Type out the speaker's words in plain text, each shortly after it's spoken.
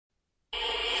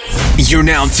You're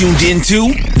now tuned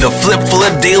into the Flip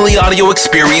Flip Daily Audio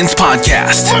Experience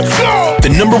Podcast. Let's go! The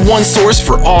number one source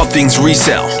for all things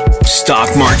resale,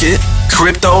 stock market,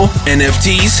 crypto,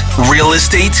 NFTs, real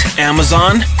estate,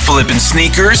 Amazon, flipping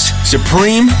sneakers,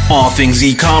 Supreme, all things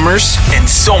e-commerce, and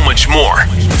so much more.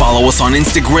 Follow us on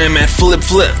Instagram at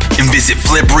FlipFlip and visit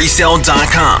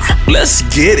flipresale.com. Let's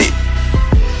get it.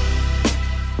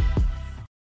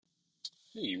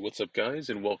 Hey, what's up, guys,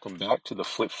 and welcome back to the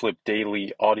Flip Flip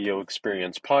Daily Audio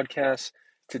Experience Podcast.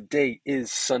 Today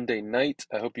is Sunday night.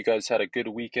 I hope you guys had a good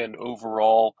weekend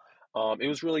overall. It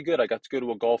was really good. I got to go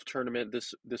to a golf tournament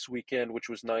this weekend, which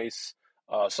was nice.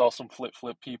 Saw some flip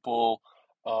people.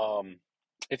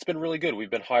 It's been really good.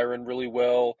 We've been hiring really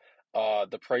well.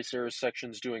 The Pricers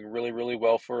section's doing really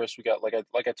well for us. We got like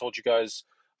I told you guys,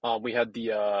 we had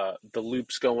the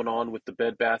loops going on with the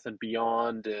Bed Bath and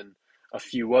Beyond and a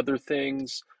few other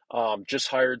things. Just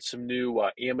hired some new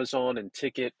Amazon and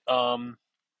ticket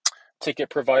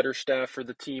provider staff for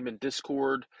the team in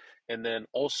Discord. And then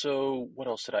also, what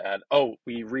else did I add? Oh,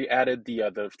 we re-added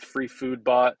the free food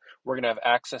bot. We're gonna have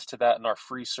access to that in our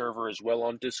free server as well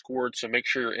on Discord. So make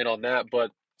sure you're in on that.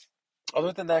 But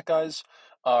other than that, guys,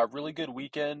 really good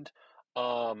weekend.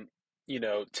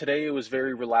 Today it was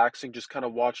very relaxing. Just kind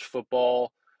of watched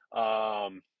football.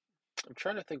 I'm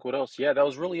trying to think what else. Yeah, that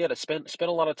was really it. I spent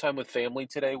a lot of time with family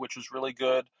today, which was really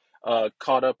good.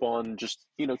 Caught up on just,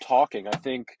 talking. I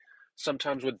think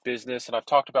sometimes with business, and I've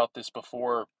talked about this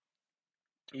before,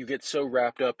 you get so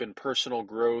wrapped up in personal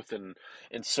growth and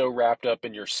so wrapped up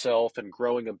in yourself and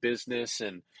growing a business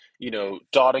and,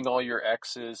 dotting all your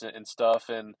X's and stuff.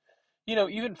 And,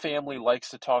 even family likes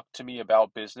to talk to me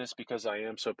about business because I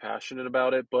am so passionate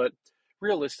about it. But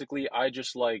realistically, I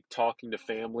just like talking to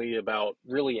family about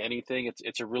really anything.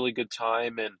 It's a really good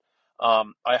time. And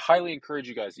I highly encourage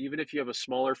you guys, even if you have a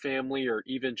smaller family or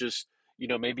even just,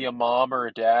 maybe a mom or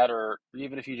a dad, or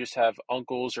even if you just have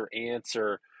uncles or aunts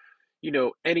or,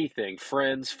 anything,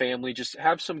 friends, family, just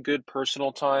have some good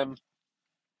personal time.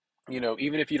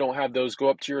 Even if you don't have those, go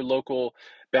up to your local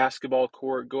basketball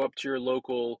court, go up to your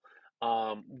local,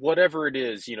 whatever it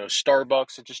is,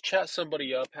 Starbucks, and just chat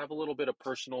somebody up, have a little bit of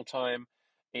personal time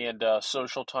and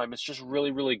social time. It's just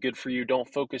really good for you.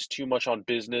 Don't focus too much on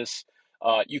business.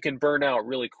 You can burn out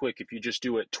really quick if you just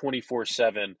do it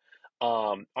 24/7.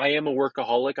 I am a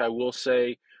workaholic. I will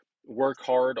say work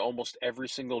hard almost every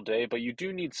single day, but you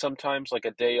do need sometimes like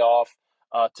a day off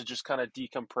to just kind of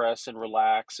decompress and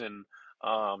relax and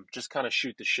just kind of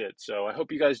shoot the shit. So I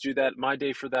hope you guys do that. My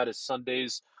day for that is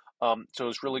Sundays. So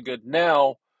it's really good.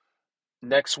 Now,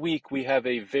 next week, we have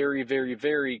a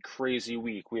very crazy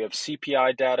week. We have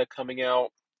CPI data coming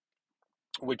out,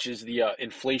 which is the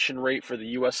inflation rate for the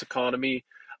U.S. economy,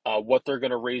 what they're going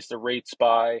to raise the rates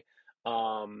by,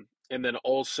 and then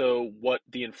also what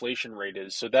the inflation rate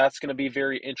is. So that's going to be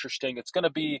very interesting. It's going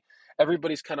to be,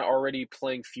 everybody's kind of already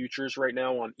playing futures right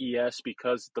now on ES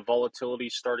because the volatility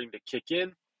is starting to kick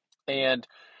in. And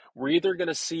we're either going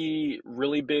to see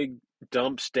really big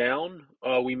dumps down,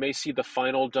 we may see the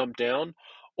final dump down,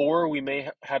 or we may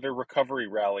have a recovery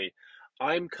rally.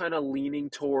 I'm kind of leaning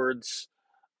towards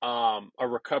a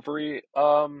recovery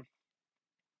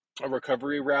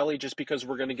rally, just because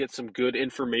we're going to get some good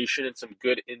information and some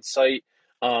good insight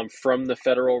from the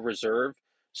Federal Reserve.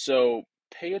 So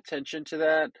pay attention to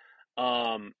that.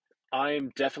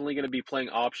 I'm definitely going to be playing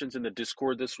options in the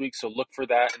Discord this week, so look for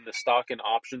that in the stock and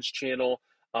options channel.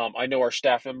 I know our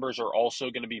staff members are also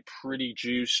going to be pretty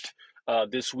juiced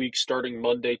this week, starting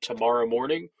Monday, tomorrow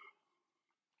morning.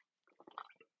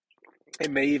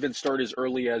 It may even start as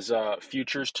early as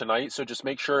futures tonight. So just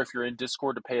make sure if you're in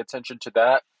Discord to pay attention to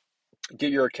that.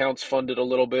 Get your accounts funded a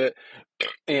little bit,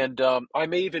 and I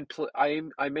may even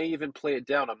I may even play it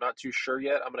down. I'm not too sure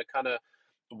yet. I'm going to kind of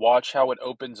watch how it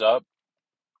opens up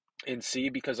and see,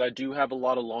 because I do have a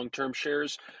lot of long-term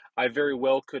shares. I very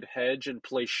well could hedge and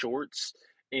play shorts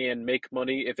and make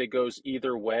money if it goes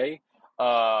either way,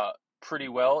 pretty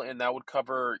well, and that would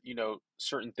cover,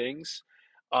 certain things.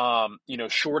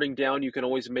 Shorting down, you can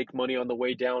always make money on the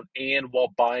way down and while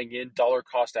buying in, dollar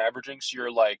cost averaging. So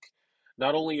you're like,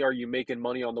 not only are you making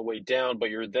money on the way down, but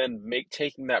you're then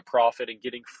taking that profit and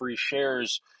getting free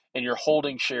shares, and you're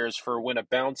holding shares for when a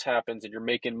bounce happens, and you're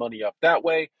making money up that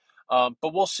way.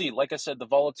 But we'll see. Like I said, the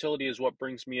volatility is what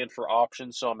brings me in for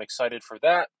options, so I'm excited for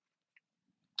that.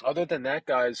 Other than that,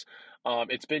 guys,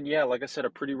 it's been, like I said,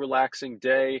 a pretty relaxing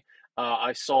day.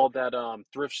 I saw that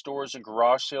thrift stores and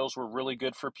garage sales were really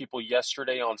good for people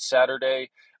yesterday on Saturday.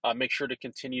 Make sure to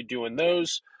continue doing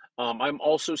those. I'm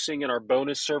also seeing in our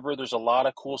bonus server, there's a lot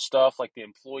of cool stuff like the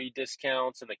employee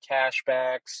discounts and the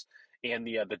cashbacks and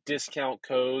the discount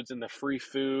codes and the free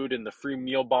food and the free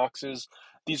meal boxes.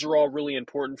 These are all really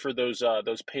important for those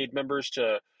paid members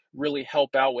to really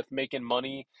help out with making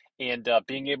money and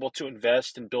being able to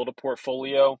invest and build a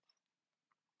portfolio.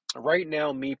 Right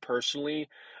now, me personally,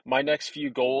 my next few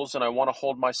goals, and I want to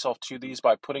hold myself to these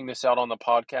by putting this out on the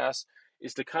podcast,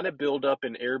 is to kind of build up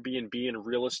an Airbnb and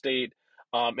real estate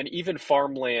and even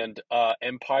farmland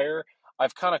empire.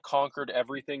 I've kind of conquered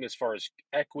everything as far as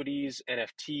equities,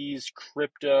 NFTs,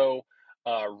 crypto,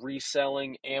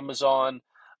 reselling, Amazon.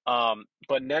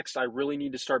 But next, I really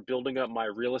need to start building up my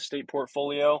real estate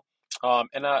portfolio.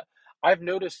 I've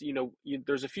noticed,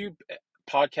 there's a few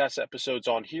podcast episodes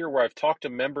on here where I've talked to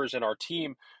members in our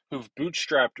team who've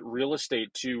bootstrapped real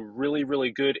estate to really,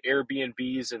 really good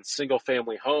Airbnbs and single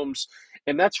family homes.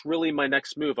 And that's really my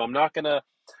next move. I'm not going to,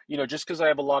 just because I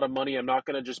have a lot of money, I'm not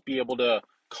going to just be able to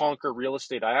conquer real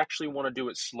estate. I actually want to do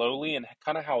it slowly and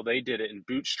kind of how they did it and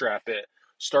bootstrap it.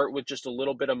 Start with just a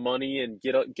little bit of money and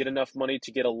get enough money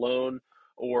to get a loan,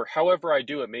 or however I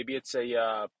do it. Maybe it's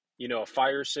a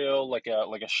fire sale, like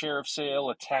a sheriff sale,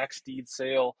 a tax deed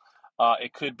sale.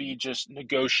 It could be just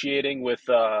negotiating with,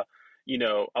 I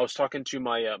was talking to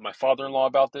my father-in-law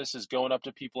about this, is going up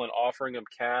to people and offering them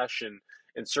cash and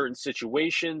in certain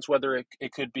situations, whether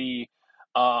it could be,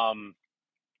 um,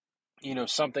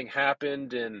 something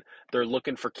happened and they're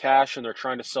looking for cash and they're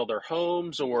trying to sell their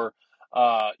homes, or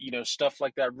stuff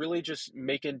like that. Really just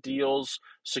making deals,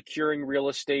 securing real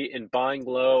estate and buying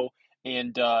low,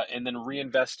 and then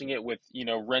reinvesting it with,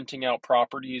 renting out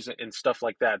properties and stuff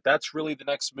like that. That's really the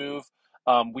next move.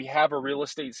 We have a real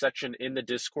estate section in the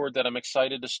Discord that I'm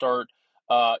excited to start.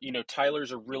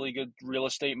 Tyler's a really good real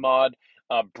estate mod.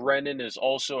 Brennan is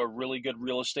also a really good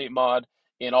real estate mod,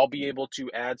 and I'll be able to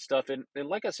add stuff. And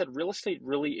like I said, real estate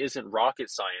really isn't rocket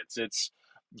science. It's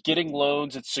getting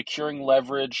loans, it's securing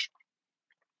leverage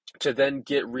to then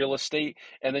get real estate,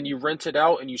 and then you rent it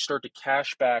out and you start to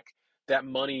cash back that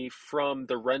money from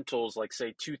the rentals, like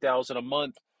say 2,000 a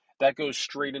month. That goes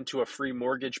straight into a free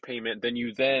mortgage payment. Then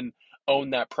you then own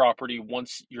that property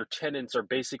once your tenants are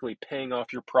basically paying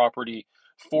off your property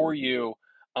for you.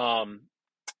 Um,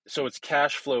 so it's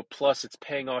cash flow plus it's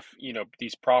paying off,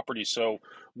 these properties. So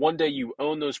one day you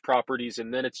own those properties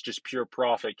and then it's just pure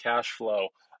profit cash flow.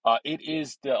 It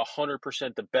is the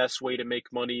 100% the best way to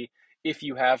make money if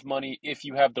you have money, if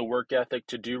you have the work ethic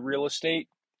to do real estate.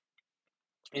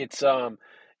 It's um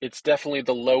it's definitely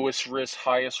the lowest risk,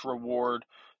 highest reward,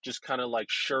 just kind of like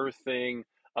sure thing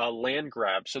land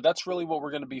grab. So that's really what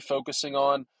we're going to be focusing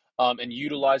on, and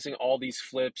utilizing all these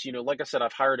flips. Like I said,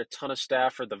 I've hired a ton of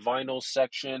staff for the vinyl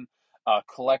section,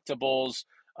 collectibles.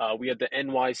 We had the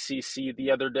NYCC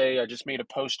the other day. I just made a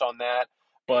post on that.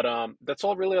 But that's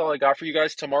all I got for you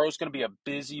guys. Tomorrow's going to be a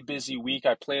busy, busy week.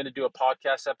 I plan to do a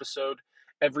podcast episode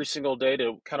every single day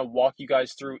to kind of walk you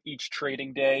guys through each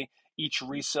trading day, each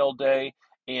resale day,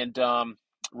 and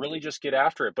really just get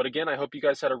after it. But again, I hope you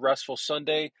guys had a restful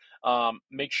Sunday.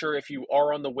 Make sure if you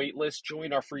are on the wait list,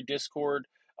 join our free Discord,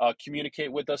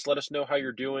 communicate with us, let us know how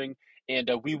you're doing, and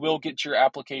we will get your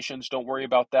applications. Don't worry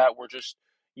about that. We're just,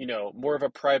 more of a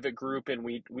private group, and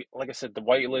we like I said, the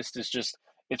wait list is just,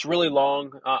 it's really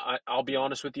long. I'll be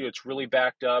honest with you, it's really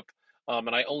backed up.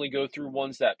 And I only go through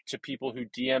ones that to people who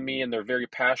DM me and they're very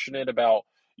passionate about,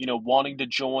 wanting to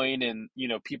join, and,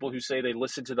 people who say they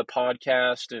listen to the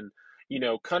podcast and,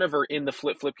 kind of are in the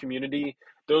flip flip community.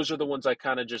 Those are the ones I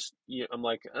kind of just, I'm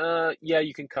like, yeah,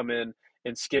 you can come in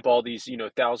and skip all these,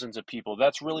 thousands of people.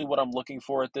 That's really what I'm looking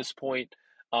for at this point.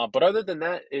 But other than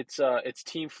that, it's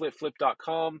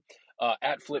teamflipflip.com,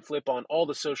 at flipflip on all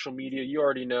the social media. You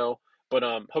already know. But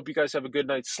hope you guys have a good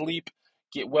night's sleep,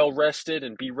 get well rested,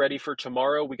 and be ready for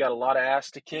tomorrow. We got a lot of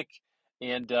ass to kick,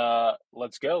 and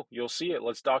let's go. You'll see it.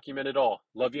 Let's document it all.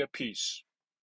 Love you. Peace.